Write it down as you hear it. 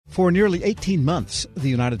For nearly 18 months, the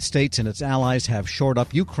United States and its allies have shored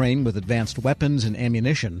up Ukraine with advanced weapons and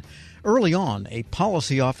ammunition. Early on, a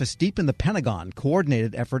policy office deep in the Pentagon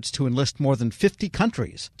coordinated efforts to enlist more than 50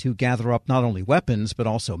 countries to gather up not only weapons, but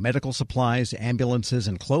also medical supplies, ambulances,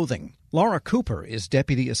 and clothing. Laura Cooper is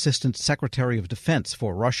Deputy Assistant Secretary of Defense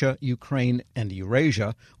for Russia, Ukraine, and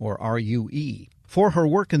Eurasia, or RUE. For her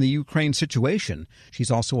work in the Ukraine situation,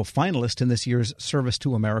 she's also a finalist in this year's Service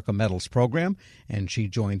to America Medals program, and she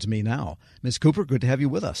joins me now. Ms. Cooper, good to have you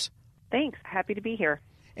with us. Thanks. Happy to be here.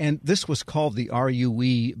 And this was called the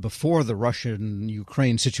RUE before the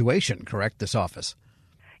Russian-Ukraine situation, correct, this office?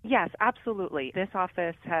 Yes, absolutely. This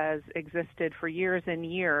office has existed for years and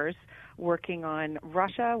years, working on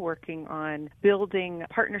Russia, working on building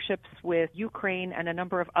partnerships with Ukraine and a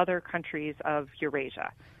number of other countries of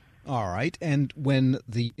Eurasia. All right. And when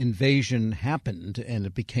the invasion happened and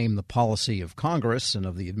it became the policy of Congress and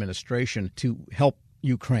of the administration to help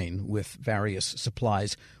Ukraine with various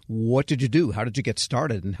supplies, what did you do? How did you get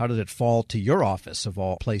started? And how did it fall to your office, of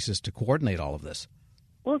all places, to coordinate all of this?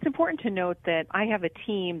 Well, it's important to note that I have a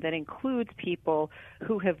team that includes people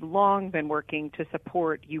who have long been working to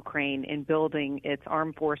support Ukraine in building its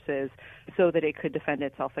armed forces so that it could defend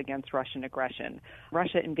itself against Russian aggression.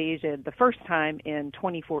 Russia invaded the first time in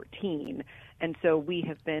 2014, and so we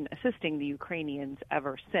have been assisting the Ukrainians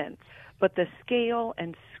ever since. But the scale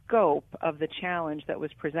and scope of the challenge that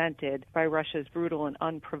was presented by Russia's brutal and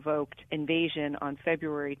unprovoked invasion on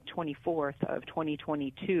February 24th of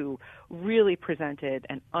 2022 really presented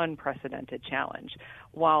an unprecedented challenge.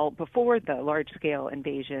 While before the large-scale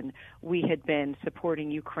invasion, we had been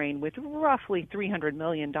supporting Ukraine with roughly $300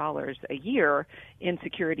 million a year in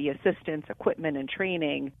security assistance, equipment, and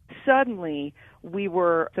training, suddenly we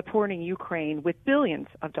were supporting Ukraine with billions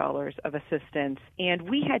of dollars of assistance, and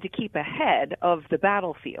we had to keep ahead of the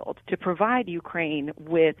battlefield to provide Ukraine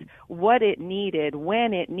with what it needed,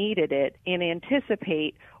 when it needed it, and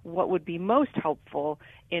anticipate what would be most helpful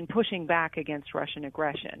in pushing back against Russian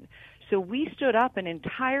aggression. So we stood up an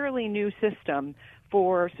entirely new system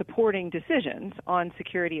for supporting decisions on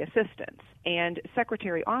security assistance. And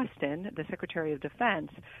Secretary Austin, the Secretary of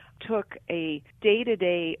Defense, took a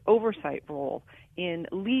day-to-day oversight role in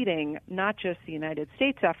leading not just the United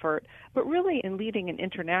States effort, but really in leading an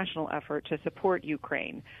international effort to support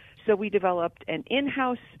Ukraine. So we developed an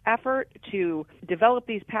in-house effort to develop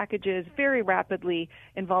these packages very rapidly,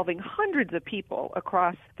 involving hundreds of people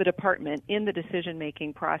across the department in the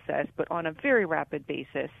decision-making process, but on a very rapid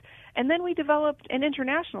basis. And then we developed an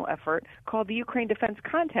international effort called the Ukraine Defense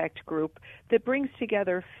Contact Group that brings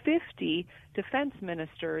together 50 defense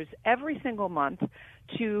ministers every single month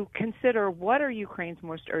to consider what are Ukraine's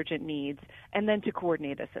most urgent needs and then to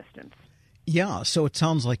coordinate assistance. Yeah, so it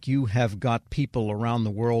sounds like you have got people around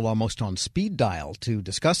the world almost on speed dial to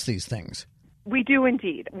discuss these things. We do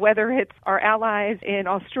indeed. Whether it's our allies in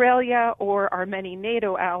Australia or our many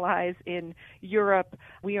NATO allies in Europe,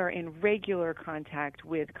 we are in regular contact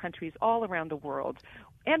with countries all around the world.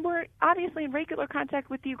 And we're obviously in regular contact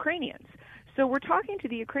with the Ukrainians. So we're talking to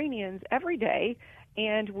the Ukrainians every day,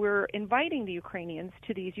 and we're inviting the Ukrainians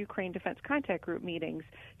to these Ukraine Defense Contact Group meetings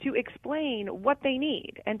to explain what they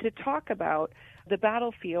need and to talk about the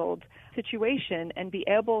battlefield situation and be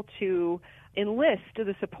able to enlist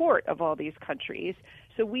the support of all these countries.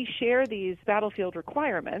 So we share these battlefield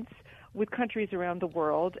requirements with countries around the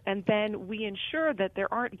world, and then we ensure that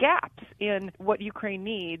there aren't gaps in what Ukraine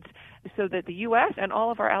needs so that the U.S. and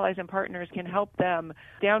all of our allies and partners can help them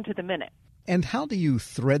down to the minute. And how do you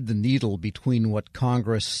thread the needle between what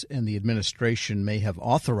Congress and the administration may have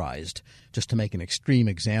authorized? Just to make an extreme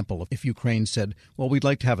example, if Ukraine said, well, we'd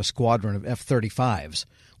like to have a squadron of F-35s.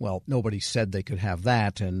 Well, nobody said they could have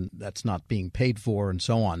that, and that's not being paid for and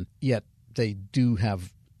so on. Yet they do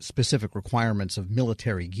have specific requirements of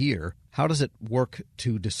military gear. How does it work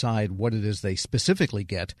to decide what it is they specifically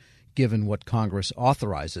get, given what Congress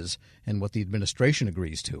authorizes and what the administration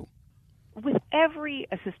agrees to? With every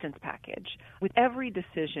assistance package, with every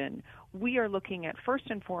decision, we are looking at, first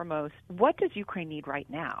and foremost, what does Ukraine need right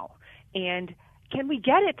now? And can we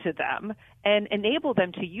get it to them and enable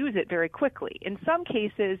them to use it very quickly? In some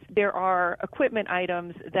cases, there are equipment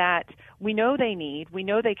items that we know they need, we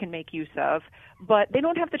know they can make use of, but they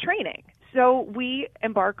don't have the training. So we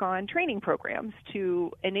embark on training programs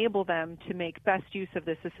to enable them to make best use of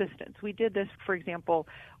this assistance. We did this, for example,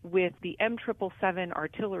 with the M777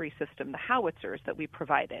 artillery system, the howitzers that we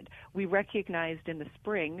provided. We recognized in the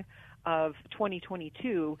spring of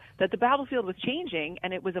 2022 that the battlefield was changing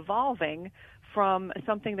and it was evolving from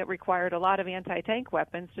something that required a lot of anti-tank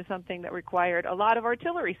weapons to something that required a lot of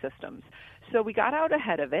artillery systems. So we got out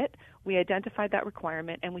ahead of it. We identified that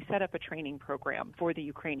requirement, and we set up a training program for the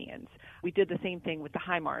Ukrainians. We did the same thing with the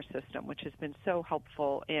HIMARS system, which has been so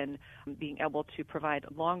helpful in being able to provide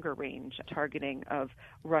longer range targeting of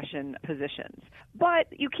Russian positions. But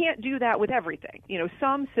you can't do that with everything.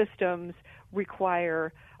 Some systems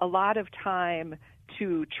require a lot of time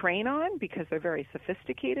to train on because they're very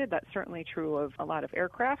sophisticated. That's certainly true of a lot of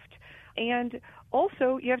aircraft. And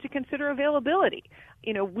also, you have to consider availability.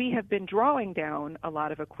 We have been drawing down a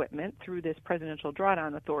lot of equipment through this Presidential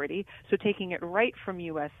Drawdown Authority, so taking it right from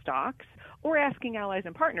U.S. stocks or asking allies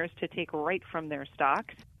and partners to take right from their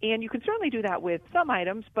stocks. And you can certainly do that with some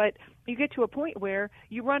items, but you get to a point where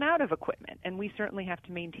you run out of equipment, and we certainly have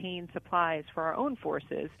to maintain supplies for our own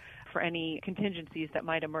forces for any contingencies that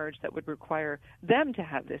might emerge that would require them to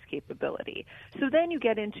have this capability. So then you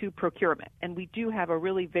get into procurement, and we do have a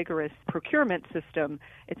really vigorous procurement system.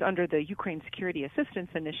 It's under the Ukraine Security Assistance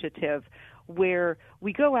Initiative, where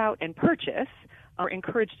we go out and purchase or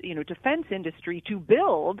encourage, defense industry to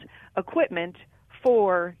build equipment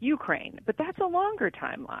for Ukraine. But that's a longer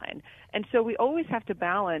timeline. And so we always have to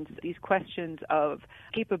balance these questions of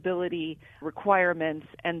capability, requirements,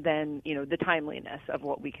 and then, the timeliness of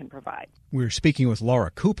what we can provide. We're speaking with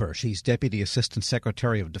Laura Cooper. She's Deputy Assistant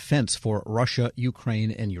Secretary of Defense for Russia,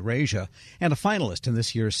 Ukraine, and Eurasia, and a finalist in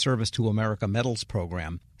this year's Service to America Medals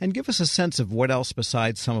program. And give us a sense of what else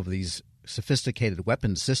besides some of these sophisticated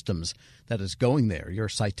weapons systems that is going there. Your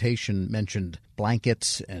citation mentioned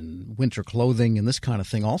blankets and winter clothing and this kind of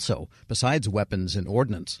thing also, besides weapons and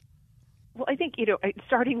ordnance. Well, I think,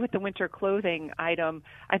 starting with the winter clothing item,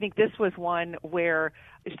 I think this was one where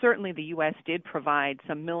certainly the U.S. did provide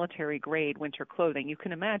some military-grade winter clothing. You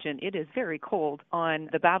can imagine it is very cold on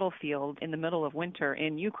the battlefield in the middle of winter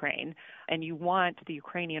in Ukraine, and you want the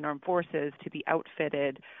Ukrainian armed forces to be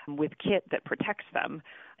outfitted with kit that protects them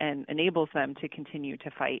and enables them to continue to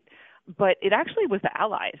fight. But it actually was the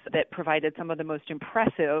Allies that provided some of the most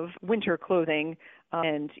impressive winter clothing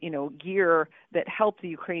and, gear that helped the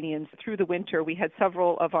Ukrainians through the winter. We had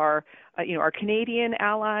several of our Canadian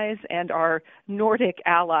allies and our Nordic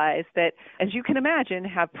allies that, as you can imagine,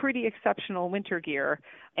 have pretty exceptional winter gear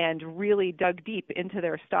and really dug deep into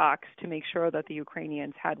their stocks to make sure that the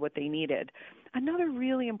Ukrainians had what they needed. Another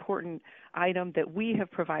really important item that we have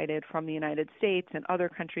provided from the United States and other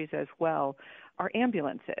countries as well are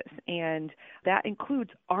ambulances, and that includes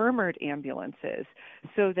armored ambulances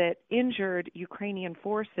so that injured Ukrainian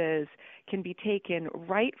forces can be taken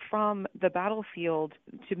right from the battlefield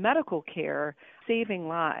to medical care, saving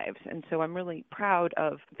lives. And so I'm really proud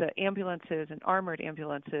of the ambulances and armored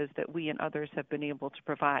ambulances that we and others have been able to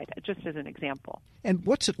provide, just as an example. And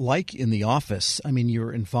what's it like in the office? I mean,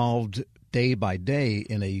 you're involved day by day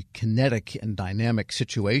in a kinetic and dynamic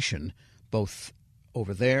situation, both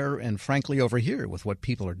over there and, frankly, over here with what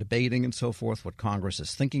people are debating and so forth, what Congress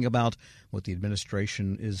is thinking about, what the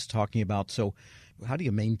administration is talking about. So how do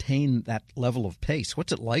you maintain that level of pace?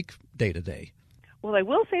 What's it like day to day? Well, I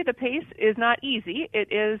will say the pace is not easy.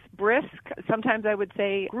 It is brisk. Sometimes I would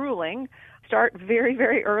say grueling. Start very,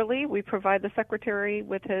 very early. We provide the Secretary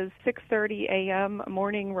with his 6:30 a.m.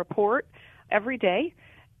 morning report every day.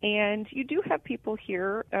 And you do have people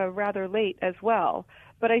here rather late as well.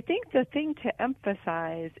 But I think the thing to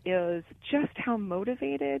emphasize is just how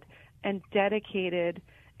motivated and dedicated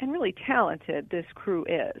and really talented this crew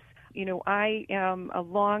is. I am a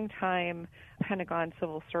longtime Pentagon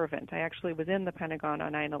civil servant. I actually was in the Pentagon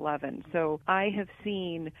on 9/11. So I have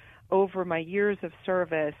seen over my years of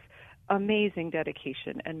service amazing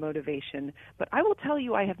dedication and motivation. But I will tell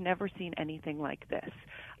you, I have never seen anything like this.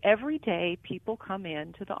 Every day, people come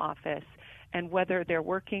into the office, and whether they're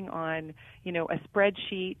working on, a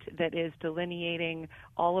spreadsheet that is delineating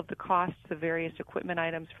all of the costs of various equipment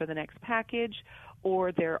items for the next package,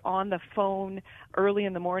 or they're on the phone early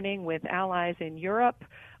in the morning with allies in Europe,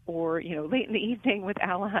 or, late in the evening with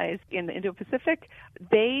allies in the Indo-Pacific,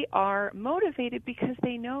 they are motivated because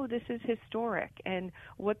they know this is historic, and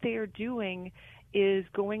what they are doing is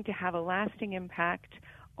going to have a lasting impact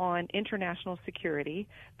on international security,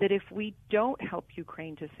 that if we don't help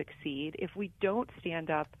Ukraine to succeed, if we don't stand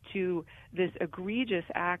up to this egregious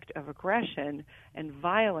act of aggression and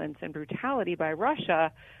violence and brutality by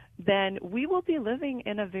Russia, then we will be living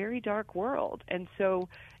in a very dark world. And so,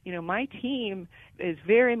 my team is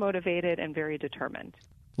very motivated and very determined.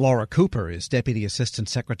 Laura Cooper is Deputy Assistant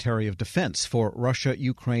Secretary of Defense for Russia,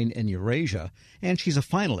 Ukraine, and Eurasia, and she's a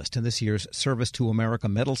finalist in this year's Service to America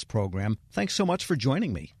Medals program. Thanks so much for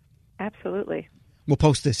joining me. Absolutely. We'll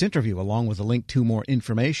post this interview along with a link to more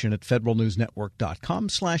information at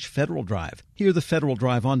federalnewsnetwork.com/Federal Drive. Hear the Federal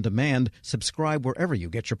Drive on demand. Subscribe wherever you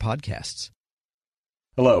get your podcasts.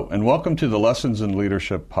 Hello, and welcome to the Lessons in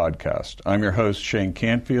Leadership podcast. I'm your host, Shane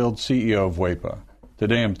Canfield, CEO of WEPA.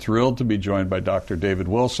 Today I'm thrilled to be joined by Dr. David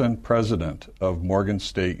Wilson, president of Morgan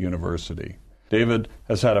State University. David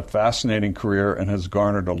has had a fascinating career and has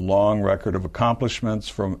garnered a long record of accomplishments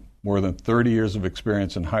from more than 30 years of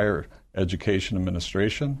experience in higher education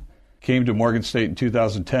administration. Came to Morgan State in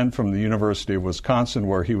 2010 from the University of Wisconsin,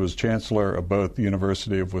 where he was chancellor of both the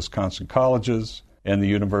University of Wisconsin Colleges and the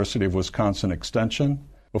University of Wisconsin Extension.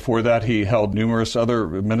 Before that, he held numerous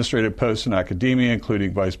other administrative posts in academia,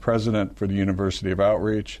 including vice president for the University of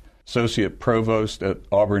Outreach, associate provost at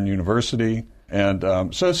Auburn University, and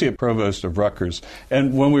associate provost of Rutgers.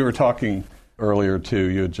 And when we were talking earlier,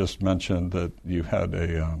 too, you had just mentioned that you had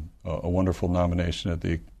a wonderful nomination at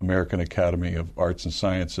the American Academy of Arts and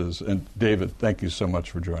Sciences. And David, thank you so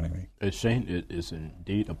much for joining me. Shane, it is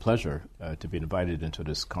indeed a pleasure to be invited into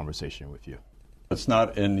this conversation with you. It's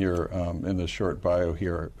not in your in the short bio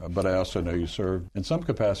here, but I also know you served in some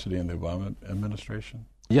capacity in the Obama administration.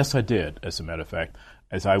 Yes, I did, as a matter of fact.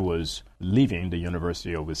 As I was leaving the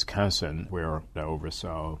University of Wisconsin, where I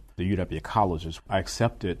oversaw the UW colleges, I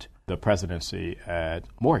accepted the presidency at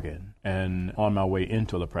Morgan. And on my way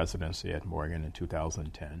into the presidency at Morgan in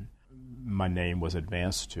 2010, my name was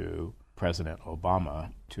advanced to President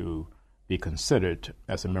Obama to be considered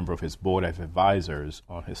as a member of his board of advisors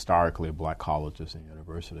on historically black colleges and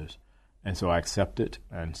universities. And so I accepted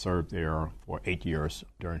and served there for 8 years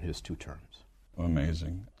during his 2 terms.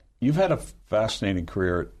 Amazing. You've had a fascinating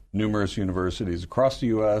career at numerous universities across the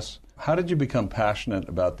U.S. How did you become passionate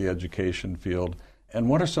about the education field, and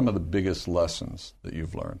what are some of the biggest lessons that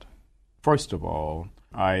you've learned? First of all,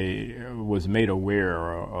 I was made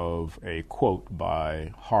aware of a quote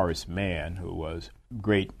by Horace Mann, who was a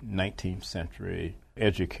great 19th century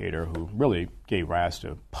educator who really gave rise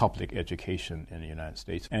to public education in the United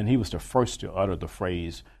States. And he was the first to utter the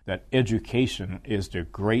phrase that education is the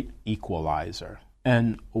great equalizer.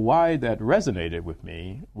 And why that resonated with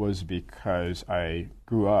me was because I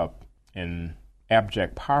grew up in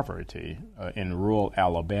abject poverty in rural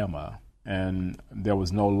Alabama, and there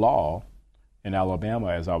was no law in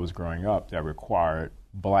Alabama as I was growing up that required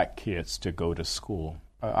black kids to go to school.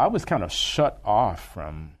 I was kind of shut off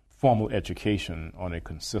from formal education on a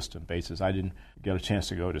consistent basis. I didn't get a chance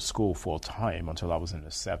to go to school full time until I was in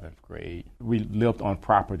the 7th grade. We lived on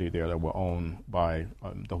property there that were owned by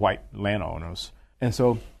the white landowners. And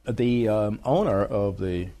so the owner of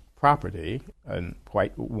the property, a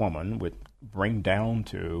white woman, would bring down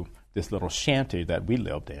to this little shanty that we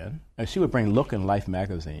lived in, and she would bring Look and Life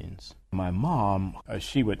magazines. My mom,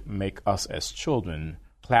 she would make us as children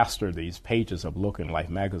plaster these pages of Look and Life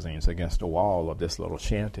magazines against the wall of this little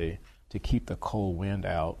shanty to keep the cold wind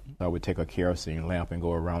out. I would take a kerosene lamp and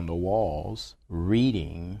go around the walls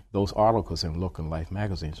reading those articles in Look and Life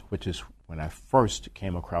magazines, which is when I first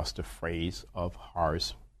came across the phrase of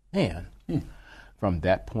Horace Mann. From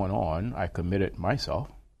that point on, I committed myself,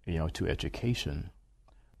 to education.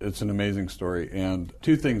 It's an amazing story, and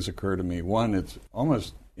 2 things occur to me. One, it's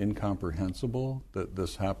almost incomprehensible that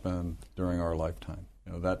this happened during our lifetime.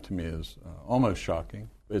 That to me is almost shocking.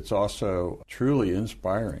 It's also truly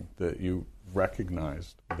inspiring that you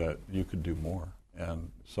recognized that you could do more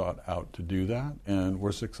and sought out to do that and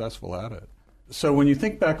were successful at it. So when you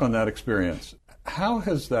think back on that experience, how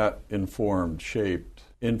has that informed, shaped,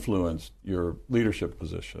 influenced your leadership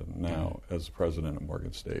position now as president of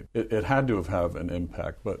Morgan State? It had to have an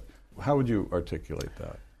impact, but how would you articulate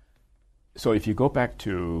that? So if you go back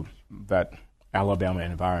to that Alabama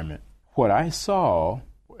environment, what I saw,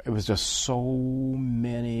 it was just so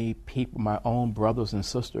many people, my own brothers and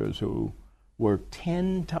sisters, who were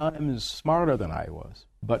 10 times smarter than I was.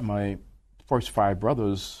 But my first 5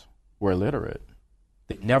 brothers were illiterate.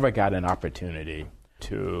 They never got an opportunity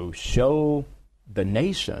to show the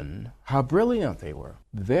nation how brilliant they were.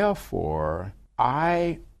 Therefore,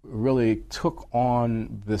 I really took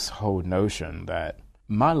on this whole notion that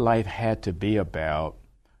my life had to be about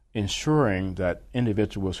ensuring that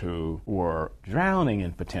individuals who were drowning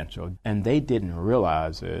in potential and they didn't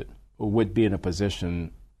realize it would be in a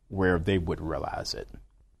position where they would realize it.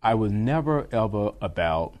 I was never ever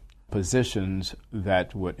about positions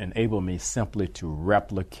that would enable me simply to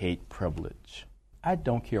replicate privilege. I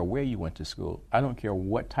don't care where you went to school. I don't care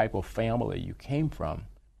what type of family you came from.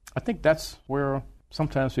 I think that's where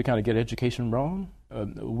sometimes we kind of get education wrong.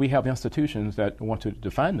 We have institutions that want to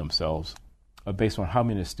define themselves based on how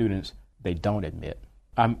many students they don't admit.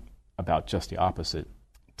 I'm about just the opposite,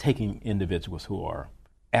 taking individuals who are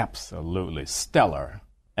absolutely stellar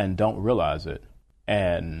and don't realize it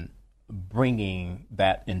and bringing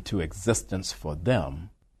that into existence for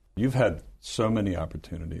them. You've had so many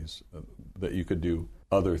opportunities that you could do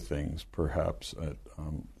other things, perhaps at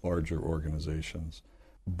larger organizations.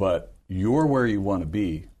 But you're where you want to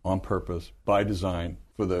be on purpose, by design,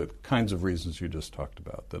 for the kinds of reasons you just talked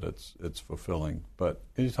about, that it's fulfilling. But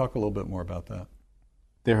can you talk a little bit more about that?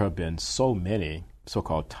 There have been so many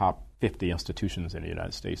so-called top 50 institutions in the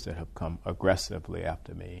United States that have come aggressively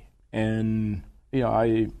after me. And,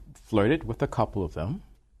 I flirted with a couple of them,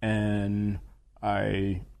 and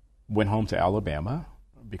I went home to Alabama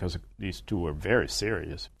because these two were very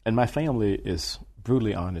serious. And my family is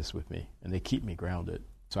brutally honest with me, and they keep me grounded.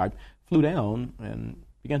 So I flew down and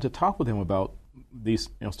began to talk with them about these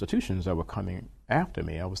institutions that were coming after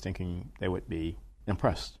me. I was thinking they would be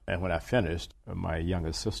impressed. And when I finished, my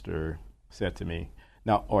youngest sister said to me,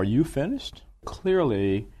 "Now, are you finished?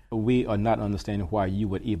 Clearly, we are not understanding why you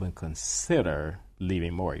would even consider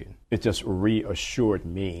leaving Morgan." It just reassured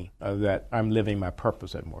me that I'm living my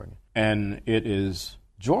purpose at Morgan. And it is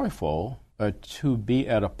joyful to be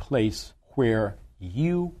at a place where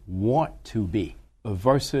you want to be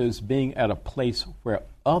versus being at a place where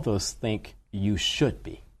others think you should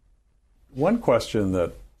be. One question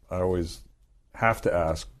that I always have to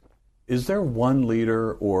ask, is there one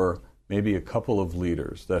leader or maybe a couple of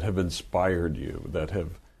leaders that have inspired you,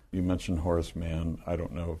 you mentioned Horace Mann, I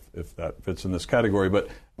don't know if that fits in this category, but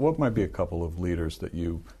what might be a couple of leaders that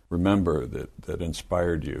you remember that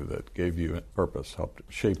inspired you, that gave you purpose, helped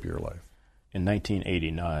shape your life? In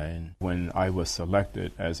 1989, when I was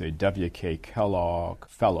selected as a W.K. Kellogg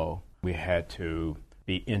Fellow, we had to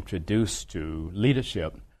be introduced to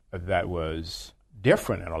leadership that was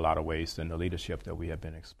different in a lot of ways than the leadership that we had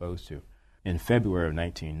been exposed to. In February of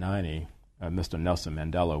 1990, Mr. Nelson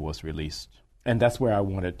Mandela was released. And that's where I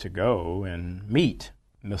wanted to go and meet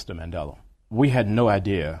Mr. Mandela. We had no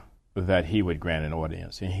idea that he would grant an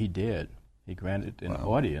audience, and he did. He granted an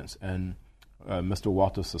audience, and Mr.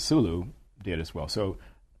 Walter Sisulu did as well. So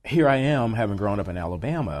here I am, having grown up in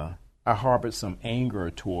Alabama. I harbored some anger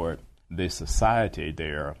toward the society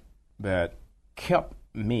there that kept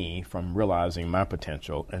me from realizing my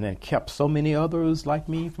potential, and then kept so many others like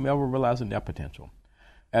me from ever realizing their potential.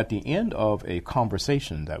 At the end of a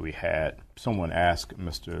conversation that we had, someone asked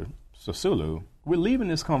Mr. Sisulu, "We're leaving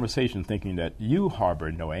this conversation thinking that you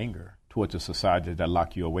harbor no anger towards a society that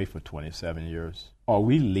locked you away for 27 years. Are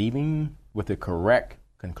we leaving with the correct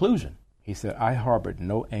conclusion?" He said, "I harbored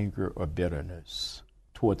no anger or bitterness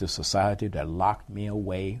toward the society that locked me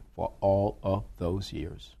away for all of those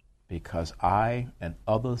years, because I and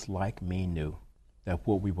others like me knew that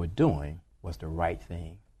what we were doing was the right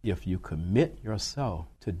thing. If you commit yourself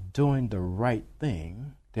to doing the right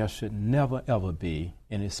thing, there should never, ever be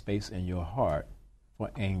any space in your heart for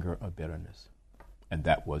anger or bitterness." And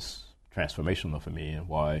that was transformational for me, and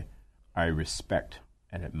why I respect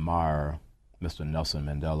and admire Mr. Nelson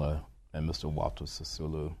Mandela and Mr. Walter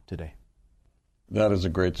Sisulu today. That is a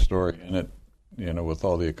great story, and it, with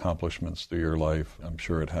all the accomplishments through your life, I'm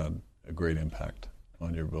sure it had a great impact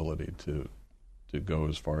on your ability to go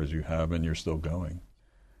as far as you have, and you're still going.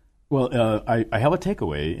 Well, I have a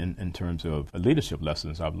takeaway in terms of leadership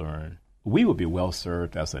lessons I've learned. We would be well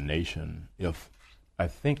served as a nation if I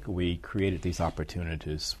think we created these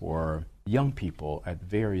opportunities for young people at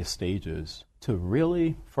various stages to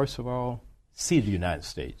really, first of all, see the United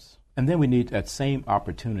States. And then we need that same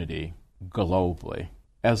opportunity globally.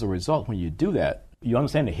 As a result, when you do that, you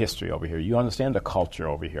understand the history over here, you understand the culture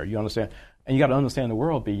over here, and you got to understand the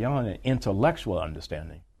world beyond an intellectual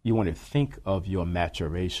understanding. You want to think of your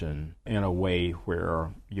maturation in a way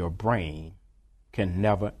where your brain can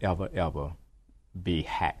never, ever, ever be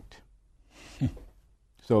hacked.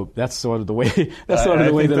 So that's sort of the way. That's sort of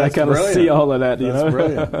the way that I kind of see all of that. That's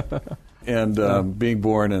brilliant. And being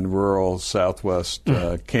born in rural Southwest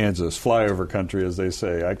Kansas, flyover country, as they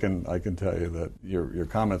say, I can tell you that your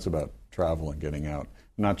comments about travel and getting out,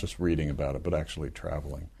 not just reading about it, but actually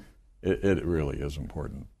traveling, it really is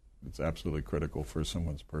important. It's absolutely critical for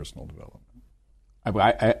someone's personal development.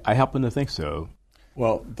 I happen to think so.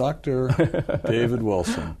 Well, Dr. David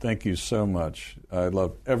Wilson, thank you so much. I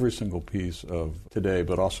love every single piece of today,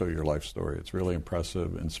 but also your life story. It's really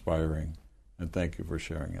impressive, inspiring, and thank you for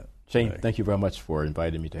sharing it. Shane, thank you very much for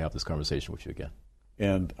inviting me to have this conversation with you again.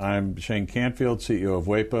 And I'm Shane Canfield, CEO of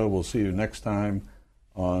WEPA. We'll see you next time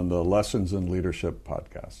on the Lessons in Leadership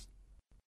podcast.